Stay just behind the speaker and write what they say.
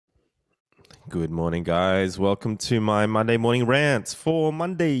Good morning, guys. Welcome to my Monday morning rant for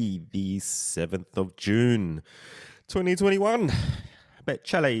Monday, the 7th of June, 2021. A bit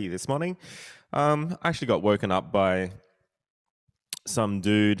chilly this morning. I actually got woken up by some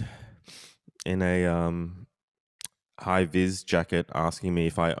dude in a high vis jacket asking me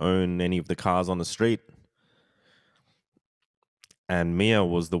if I own any of the cars on the street. And Mia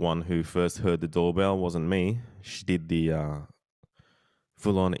was the one who first heard the doorbell, wasn't me. She did the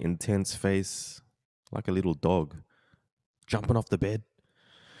full on intense face like a little dog jumping off the bed.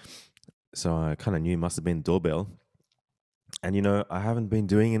 So I kind of knew it must have been doorbell. And I haven't been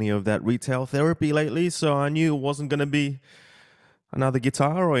doing any of that retail therapy lately, so I knew it wasn't going to be another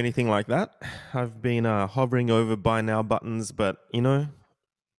guitar or anything like that. I've been hovering over buy now buttons, but don't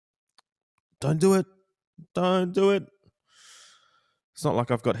do it. Don't do it. It's not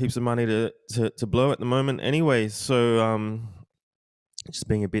like I've got heaps of money to blow at the moment anyway, so just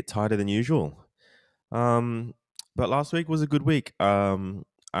being a bit tighter than usual. But last week was a good week. I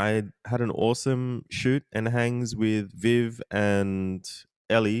had an awesome shoot and hangs with Viv and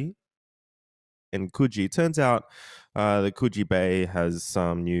Ellie in Coogee. Turns out the Coogee Bay has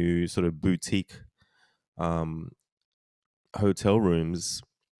some new sort of boutique hotel rooms.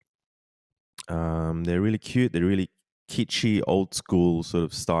 They're really cute. They're really kitschy, old school sort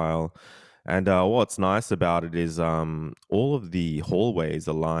of style. And what's nice about it is all of the hallways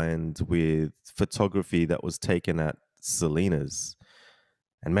aligned with photography that was taken at Selena's.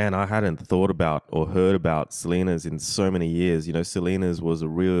 And man, I hadn't thought about or heard about Selena's in so many years. Selena's was a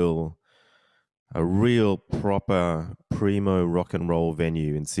real proper primo rock and roll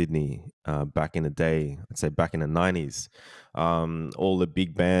venue in Sydney back in the day. I'd say back in the 90s. All the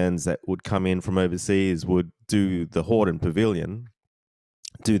big bands that would come in from overseas would do the Horden Pavilion,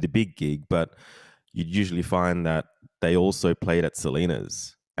 do the big gig, but you'd usually find that they also played at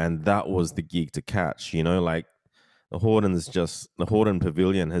Selena's. And that was the gig to catch, like the Horden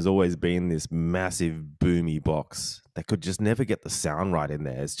Pavilion has always been this massive boomy box that could just never get the sound right in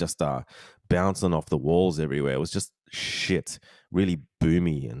there. It's just bouncing off the walls everywhere. It was just shit, really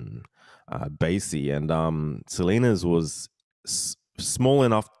boomy and bassy. And Selena's was small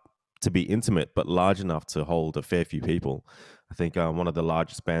enough to be intimate, but large enough to hold a fair few people. I think one of the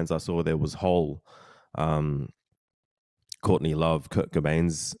largest bands I saw there was Hole, Courtney Love, Kurt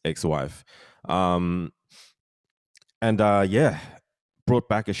Cobain's ex-wife. And yeah, brought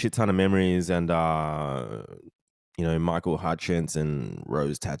back a shit ton of memories. And Michael Hutchence and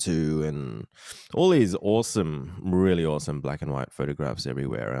Rose Tattoo and all these awesome, really awesome black and white photographs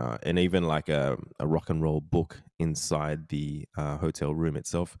everywhere, and even like a rock and roll book inside the hotel room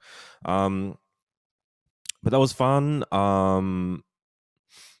itself. But that was fun. Got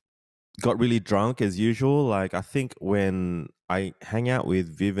really drunk as usual. Like, I think when I hang out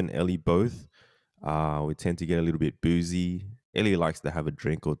with Viv and Ellie both, we tend to get a little bit boozy. Ellie likes to have a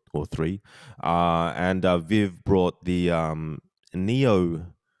drink or three. And Viv brought the Neo,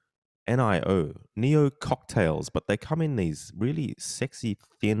 Nio, Neo cocktails, but they come in these really sexy,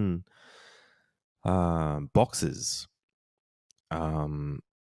 thin boxes.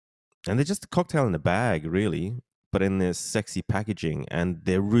 And they're just a cocktail in a bag, really, but in this sexy packaging, and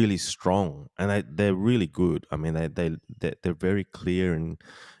they're really strong and they're really good. I mean, they're very clear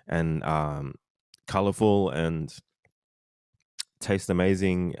and colorful and taste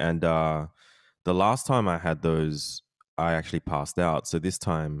amazing. And the last time I had those, I actually passed out. So this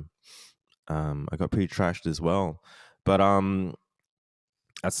time, I got pretty trashed as well. But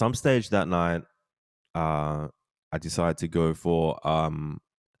at some stage that night, I decided to go for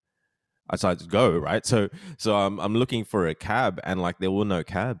I decided to go, right? So I'm looking for a cab, and like there were no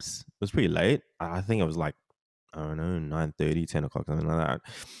cabs. It was pretty late. I think it was like, I don't know, 9:30, 10 o'clock, something like that.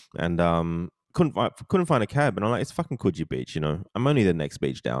 And couldn't find a cab, and I'm like, it's fucking Coogee Beach, I'm only the next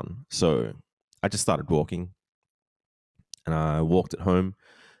beach down. So I just started walking, and I walked it home,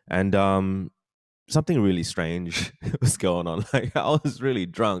 and something really strange was going on. Like, I was really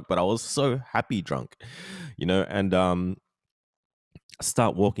drunk, but I was so happy drunk, and I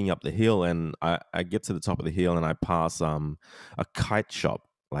start walking up the hill, and I get to the top of the hill, and I pass a kite shop,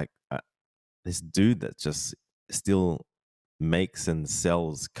 like this dude that just still makes and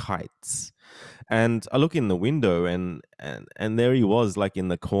sells kites. And I look in the window, and there he was, like in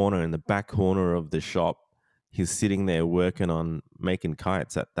the corner, in the back corner of the shop. He's sitting there working on making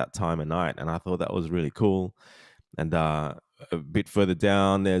kites at that time of night, and I thought that was really cool. And a bit further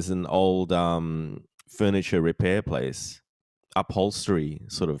down, there's an old furniture repair place, upholstery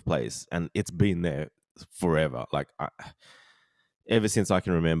sort of place, and it's been there forever, like ever since I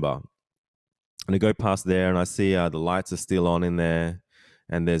can remember. And I go past there, and I see the lights are still on in there,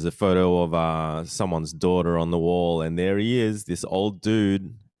 and there's a photo of someone's daughter on the wall, and there he is, this old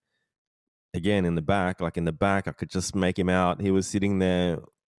dude, again in the back, like in the back. I could just make him out. He was sitting there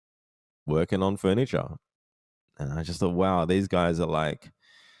working on furniture, and I just thought, wow, these guys are like,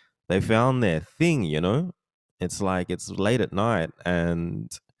 they found their thing, you know. It's like it's late at night,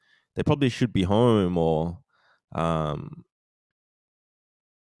 and they probably should be home or um,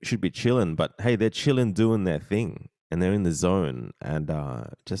 should be chilling, but hey, they're chilling doing their thing and they're in the zone, and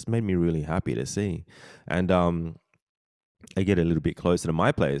just made me really happy to see. And I get a little bit closer to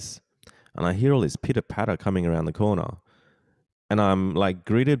my place, and I hear all this pitter patter coming around the corner, and I'm like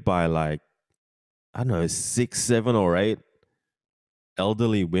greeted by like, I don't know, 6, 7, or 8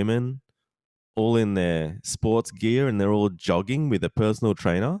 elderly women, all in their sports gear, and they're all jogging with a personal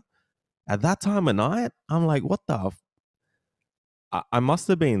trainer. At that time of night, I'm like, what the I must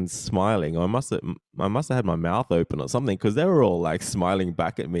have been smiling. I must have had my mouth open or something, because they were all like smiling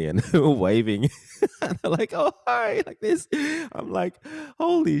back at me and waving. And they're like, "Oh hi," like this. I'm like,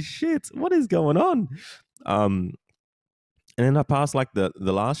 "Holy shit, what is going on?" Um, and then I passed like the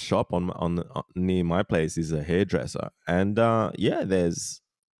last shop near my place is a hairdresser, and yeah, there's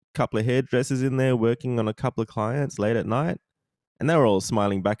a couple of hairdressers in there working on a couple of clients late at night, and they were all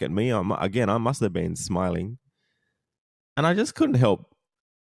smiling back at me. I must have been smiling, and I just couldn't help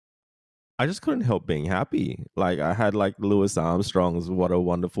being happy. Like I had like Louis Armstrong's "What a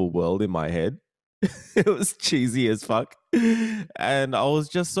Wonderful World" in my head. It was cheesy as fuck. And I was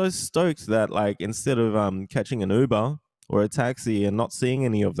just so stoked that like instead of catching an Uber or a taxi and not seeing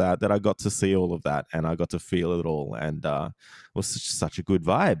any of that, that I got to see all of that and I got to feel it all, and it was such a good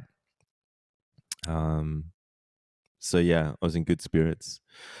vibe. Um so yeah, I was in good spirits.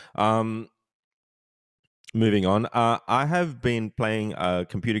 Um Moving on, I have been playing a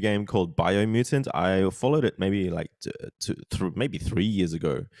computer game called Biomutant. I followed it maybe like maybe 3 years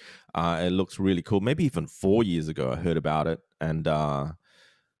ago. It looks really cool. Maybe even 4 years ago, I heard about it, and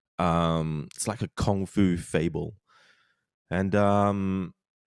it's like a kung fu fable. And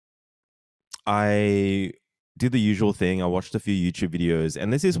I did the usual thing. I watched a few YouTube videos,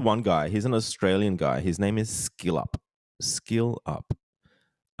 and there's this one guy. He's an Australian guy. His name is Skill Up. Skill Up.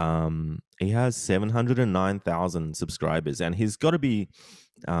 He has 709,000 subscribers, and he's got to be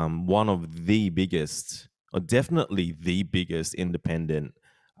one of the biggest, or definitely the biggest independent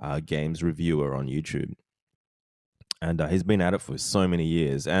games reviewer on YouTube. And he's been at it for so many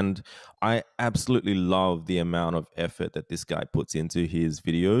years. And I absolutely love the amount of effort that this guy puts into his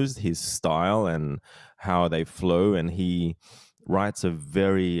videos, his style, and how they flow. And he writes a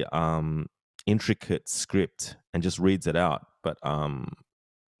very intricate script and just reads it out. But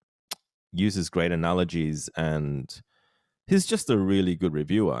uses great analogies, and he's just a really good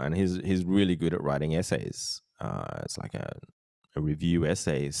reviewer, and he's really good at writing essays. It's like a review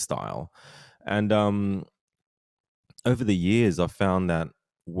essay style. And over the years I've found that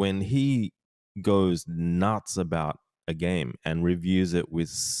when he goes nuts about a game and reviews it with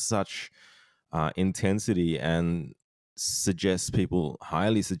such intensity and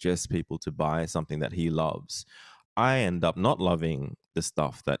highly suggests people to buy something that he loves, I end up not loving the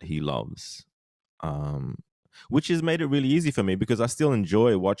stuff that he loves, um, which has made it really easy for me because I still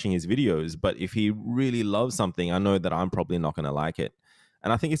enjoy watching his videos. But if he really loves something, I know that I'm probably not going to like it.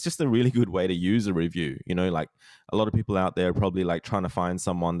 And I think it's just a really good way to use a review. You know, like a lot of people out there are probably like trying to find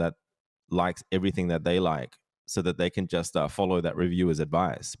someone that likes everything that they like so that they can just follow that reviewer's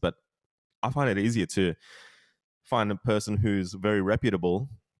advice. But I find it easier to find a person who's very reputable.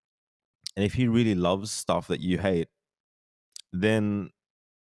 And if he really loves stuff that you hate, then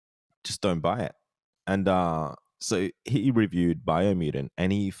just don't buy it. And so he reviewed Biomutant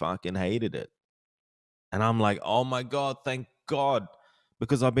and he fucking hated it. And I'm like, oh my God, thank God.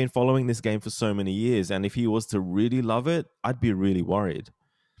 Because I've been following this game for so many years. And if he was to really love it, I'd be really worried.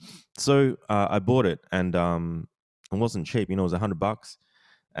 So I bought it, and it wasn't cheap. You know, it was $100.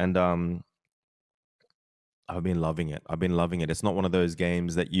 And I've been loving it. I've been loving it. It's not one of those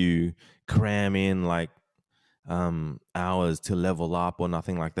games that you cram in like hours to level up or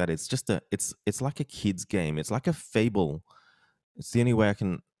nothing like that. It's just it's like a kid's game. It's like a fable. It's the only way I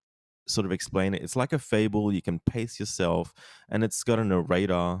can sort of explain it. It's like a fable. You can pace yourself, and it's got a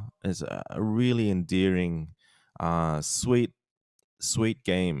narrator. It's a really endearing, sweet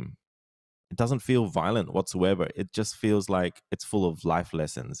game. It doesn't feel violent whatsoever. It just feels like it's full of life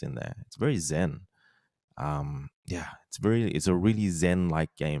lessons in there. It's very zen. Yeah, it's a really zen like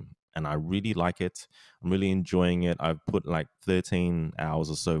game, and I really like it. I'm really enjoying it. I've put like 13 hours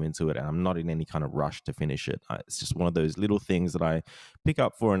or so into it, and I'm not in any kind of rush to finish it. It's just one of those little things that I pick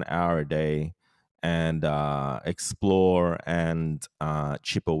up for an hour a day, and explore and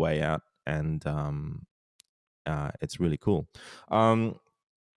chip away at, and it's really cool. Um,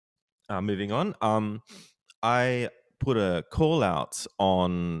 Moving on, I put a call out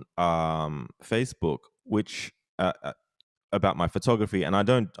on Facebook, which about my photography, and I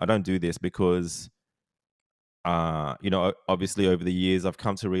don't do this because obviously over the years I've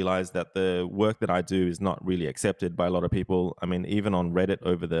come to realize that the work that I do is not really accepted by a lot of people. I mean, even on Reddit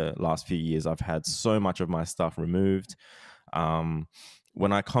over the last few years, I've had so much of my stuff removed. Um,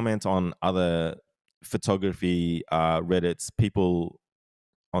 when I comment on other photography Reddits, people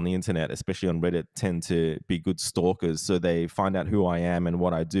on the internet, especially on Reddit, tend to be good stalkers. So they find out who I am and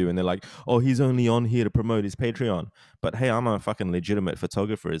what I do, and they're like, "Oh, he's only on here to promote his Patreon." But hey, I'm a fucking legitimate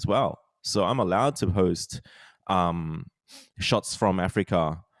photographer as well, so I'm allowed to post um, shots from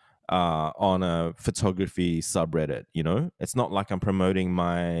Africa on a photography subreddit. It's not like I'm promoting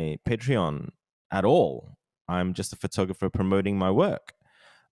my Patreon at all. I'm just a photographer promoting my work.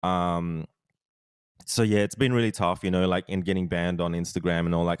 Um, so yeah, it's been really tough, like in getting banned on Instagram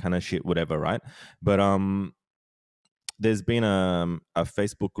and all that kind of shit, whatever, right? But there's been a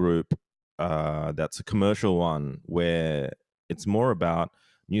Facebook group that's a commercial one where it's more about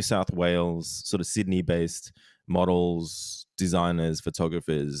New South Wales, sort of Sydney-based models, designers,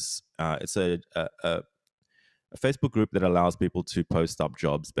 photographers. It's a Facebook group that allows people to post up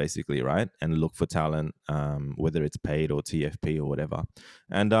jobs, basically, right, and look for talent, whether it's paid or TFP or whatever.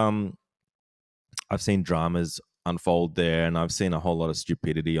 And I've seen dramas unfold there, and I've seen a whole lot of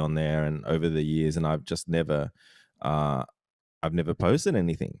stupidity on there, and over the years, and uh, I've never posted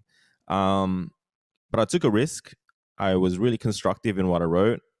anything. Um, but I took a risk. I was really constructive in what I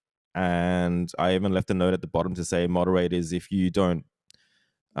wrote, and I even left a note at the bottom to say, moderators, if you don't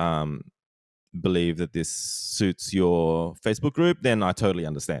um, believe that this suits your Facebook group, then I totally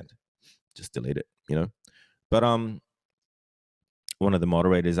understand. Just delete it. But one of the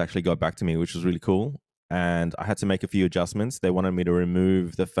moderators actually got back to me, which was really cool. And I had to make a few adjustments. They wanted me to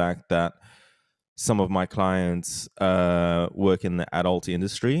remove the fact that some of my clients work in the adult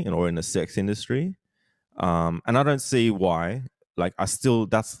industry or in the sex industry. And I don't see why. Like, that's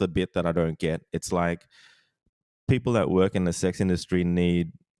the bit that I don't get. It's like people that work in the sex industry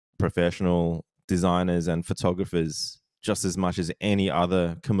need professional designers and photographers just as much as any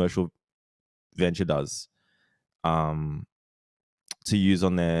other commercial venture does. To use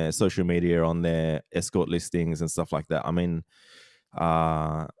on their social media, on their escort listings and stuff like that. I mean,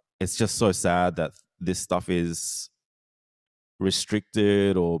 it's just so sad that this stuff is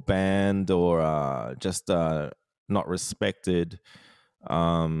restricted or banned or just not respected.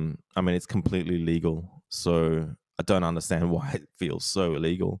 I mean, it's completely legal, so I don't understand why it feels so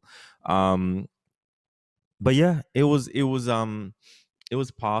illegal. Um, but yeah, it was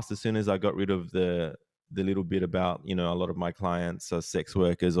passed as soon as I got rid of the little bit about a lot of my clients are sex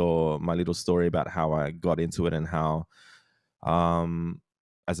workers, or my little story about how I got into it and how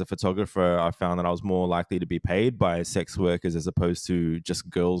as a photographer I found that I was more likely to be paid by sex workers as opposed to just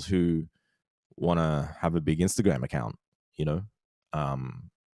girls who want to have a big Instagram account, you know, um,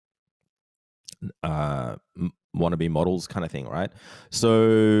 want to be models kind of thing, right?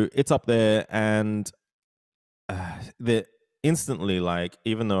 So it's up there, and the instantly, like,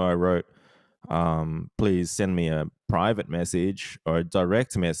 even though I wrote please send me a private message or a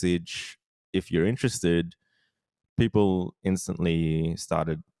direct message if you're interested, people instantly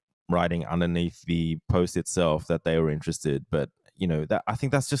started writing underneath the post itself that they were interested. But that, I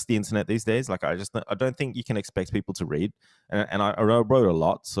think that's just the internet these days. Like, I don't think you can expect people to read, and I wrote a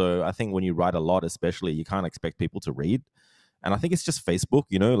lot, so I think when you write a lot, especially, you can't expect people to read. And I think it's just Facebook,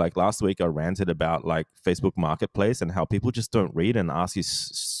 like last week I ranted about like Facebook Marketplace and how people just don't read and ask you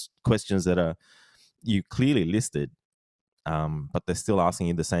questions that are you clearly listed, but they're still asking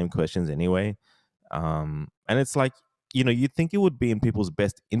you the same questions anyway. And it's like, you'd think it would be in people's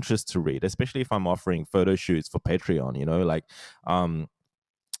best interest to read, especially if I'm offering photo shoots for Patreon, like, oh,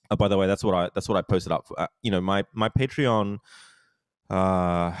 by the way, that's what I posted up for, my Patreon.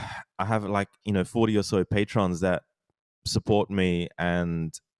 I have like 40 or so patrons that support me,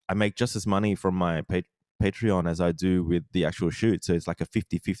 and I make just as money from my Patreon as I do with the actual shoot. So it's like a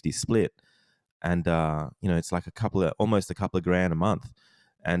 50-50 split. And it's like almost a couple of grand a month.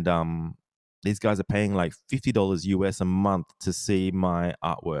 And these guys are paying like $50 US a month to see my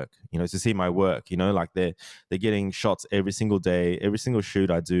artwork, to see my work. Like they're getting shots every single day. Every single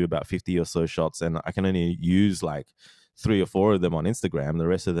shoot I do about 50 or so shots, and I can only use like 3 or 4 of them on Instagram. The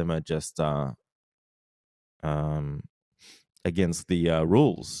rest of them are just um against the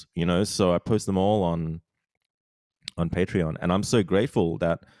rules, so I post them all on Patreon. And I'm so grateful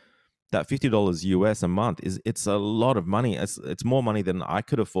that that $50 US a month it's a lot of money. It's more money than I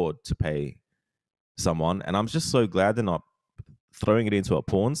could afford to pay someone, and I'm just so glad they're not throwing it into a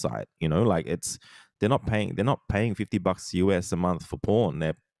porn site. Like they're not paying $50 US a month for porn.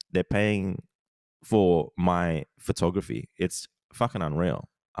 They're paying for my photography. It's fucking unreal.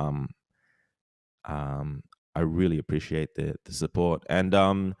 Um, um, I really appreciate the support, and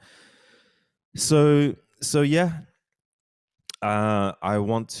so yeah, I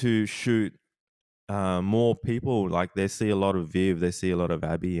want to shoot more people. Like they see a lot of Viv, they see a lot of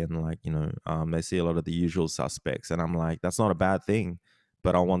Abby, and like they see a lot of the usual suspects, and I'm like, that's not a bad thing,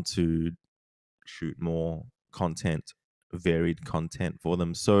 but I want to shoot more content, varied content for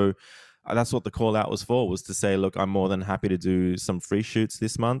them. So that's what the call out was for, was to say, look, I'm more than happy to do some free shoots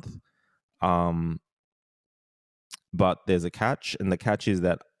this month. Um, but there's a catch, and the catch is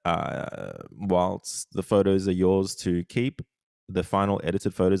that whilst the photos are yours to keep, the final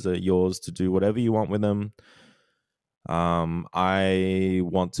edited photos are yours to do whatever you want with them. I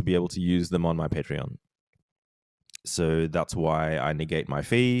want to be able to use them on my Patreon. So that's why I negate my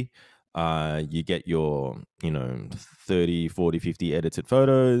fee. You get your 30, 40, 50 edited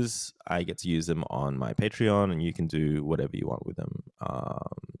photos. I get to use them on my Patreon, and you can do whatever you want with them.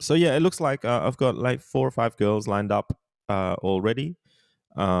 So yeah, it looks like I've got like 4 or 5 girls lined up already.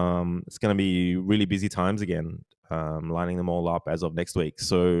 It's going to be really busy times again, lining them all up as of next week.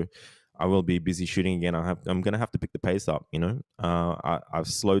 So I will be busy shooting again. I'm going to have to pick the pace up. I've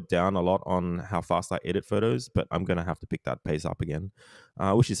slowed down a lot on how fast I edit photos, but I'm going to have to pick that pace up again,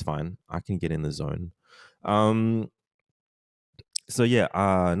 which is fine. I can get in the zone. So yeah,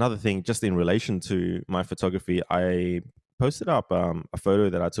 another thing, just in relation to my photography, I posted up a photo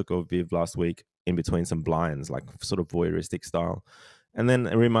that I took of Viv last week in between some blinds, like sort of voyeuristic style. And then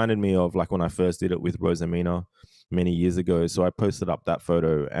it reminded me of like when I first did it with Rosamina many years ago. So I posted up that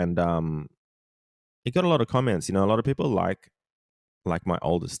photo, and it got a lot of comments. A lot of people like my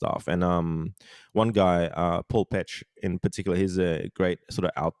older stuff. And one guy, Paul Petch in particular, he's a great sort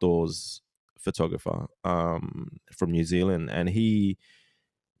of outdoors photographer from New Zealand, and he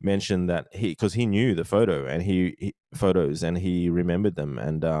mentioned that because he knew the photos and he remembered them,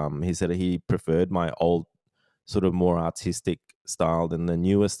 and he said he preferred my old sort of more artistic style than the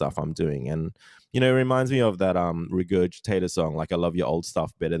newer stuff I'm doing. And it reminds me of that Regurgitator song, like, I love your old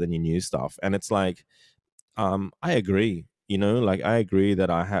stuff better than your new stuff. And it's like, I agree. Like, I agree that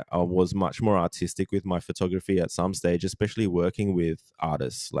I was much more artistic with my photography at some stage, especially working with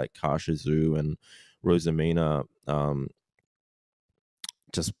artists like Kasha Zhu and Rosamina,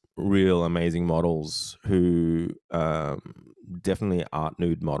 just real amazing models who definitely art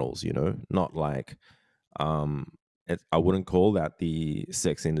nude models. Not like I wouldn't call that the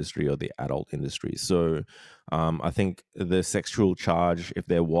sex industry or the adult industry. So I think the sexual charge, if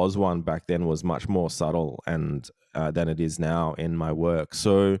there was one back then, was much more subtle and than it is now in my work.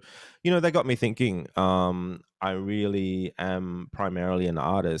 So that got me thinking. I really am primarily an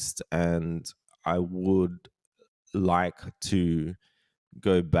artist, and I would like to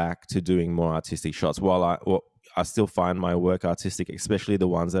go back to doing more artistic shots. While I still find my work artistic, especially the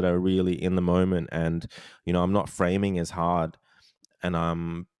ones that are really in the moment, and I'm not framing as hard, and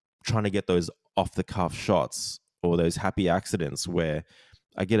I'm trying to get those off the cuff shots or those happy accidents where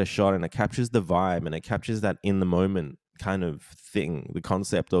I get a shot and it captures the vibe and it captures that in the moment kind of thing, the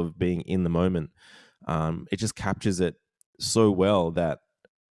concept of being in the moment. It just captures it so well that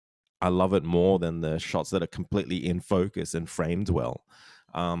I love it more than the shots that are completely in focus and framed well.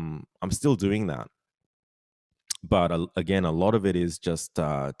 I'm still doing that, but again, a lot of it is just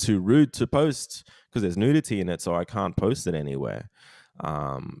too rude to post because there's nudity in it, so I can't post it anywhere.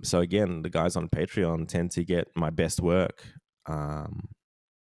 So again, the guys on Patreon tend to get my best work.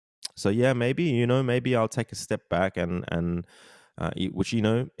 So yeah, maybe I'll take a step back and which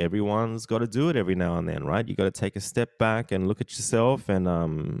everyone's got to do it every now and then, right? You got to take a step back and look at yourself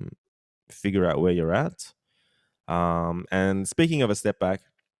and figure out where you're at. And speaking of a step back,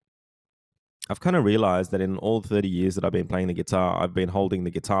 I've kind of realized that in all 30 years that I've been playing the guitar, I've been holding the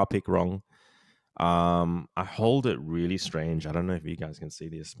guitar pick wrong. I hold it really strange. I don't know if you guys can see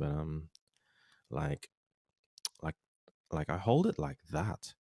this, but like, like, like I hold it like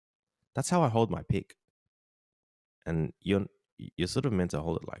that. That's how I hold my pick. And you're sort of meant to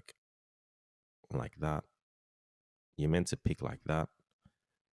hold it like that. You're meant to pick like that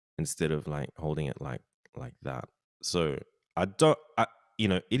instead of like holding it like that. So I don't.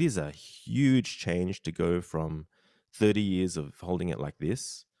 It is a huge change to go from 30 years of holding it like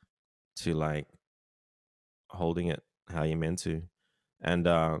this to like holding it how you're meant to. And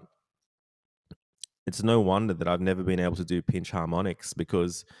it's no wonder that I've never been able to do pinch harmonics,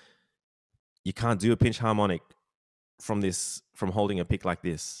 because you can't do a pinch harmonic from holding a pick like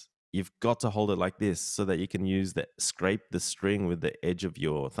this. You've got to hold it like this so that you can use the scrape the string with the edge of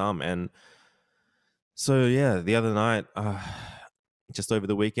your thumb. And so yeah, the other night, just over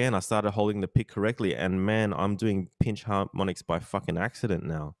the weekend, I started holding the pick correctly, and man, I'm doing pinch harmonics by fucking accident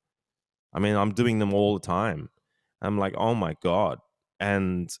now. I mean, I'm doing them all the time. I'm like, oh my god!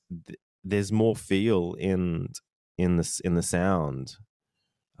 And there's more feel in the sound.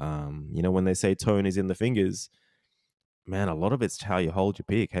 When they say tone is in the fingers, man, a lot of it's how you hold your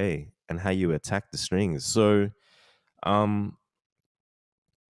pick, hey, and how you attack the strings. So, um,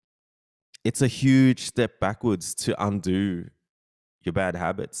 it's a huge step backwards to undo your bad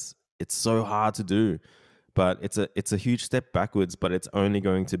habits. It's so hard to do, but it's a huge step backwards. But it's only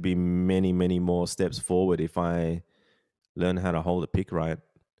going to be many, many more steps forward if I learn how to hold a pick right.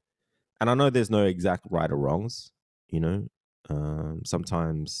 And I know there's no exact right or wrongs. You know,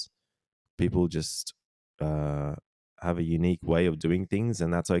 sometimes people just uh, have a unique way of doing things,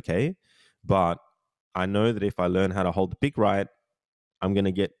 and that's okay. But I know that if I learn how to hold the pick right, I'm going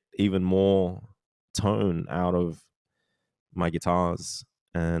to get even more tone out of my guitars,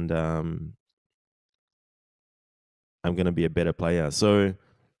 and I'm going to be a better player. So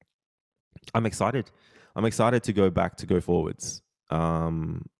I'm excited. I'm excited to go back to go forwards.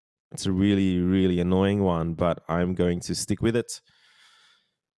 Um, it's a really, really annoying one, but I'm going to stick with it.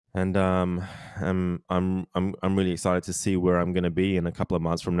 And I'm really excited to see where I'm going to be in a couple of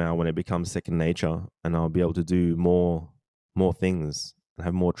months from now when it becomes second nature, and I'll be able to do more things and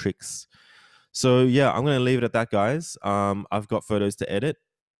have more tricks. So yeah, I'm going to leave it at that, guys. I've got photos to edit,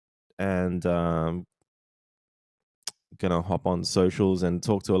 and gonna hop on socials and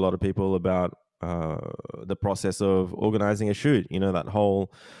talk to a lot of people about the process of organizing a shoot. You know, that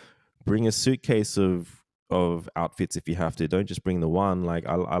whole bring a suitcase of outfits if you have to. Don't just bring the one. Like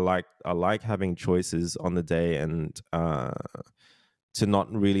I like having choices on the day, and to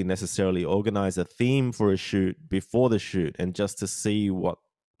not really necessarily organize a theme for a shoot before the shoot, and just to see what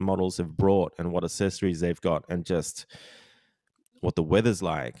models have brought and what accessories they've got, and just what the weather's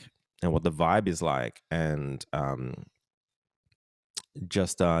like and what the vibe is like, and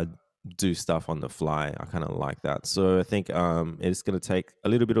just do stuff on the fly. I kind of like that. So I think it's going to take a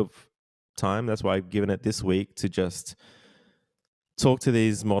little bit of time. That's why I've given it this week to just talk to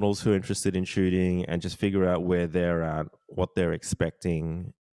these models who are interested in shooting and just figure out where they're at, what they're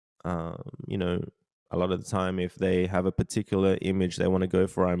expecting. You know, a lot of the time, if they have a particular image they want to go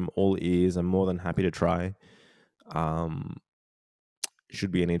for, I'm all ears. I'm more than happy to try. Um,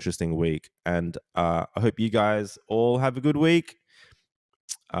 should be an interesting week. And I hope you guys all have a good week.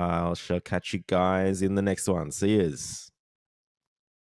 I shall catch you guys in the next one. See yous.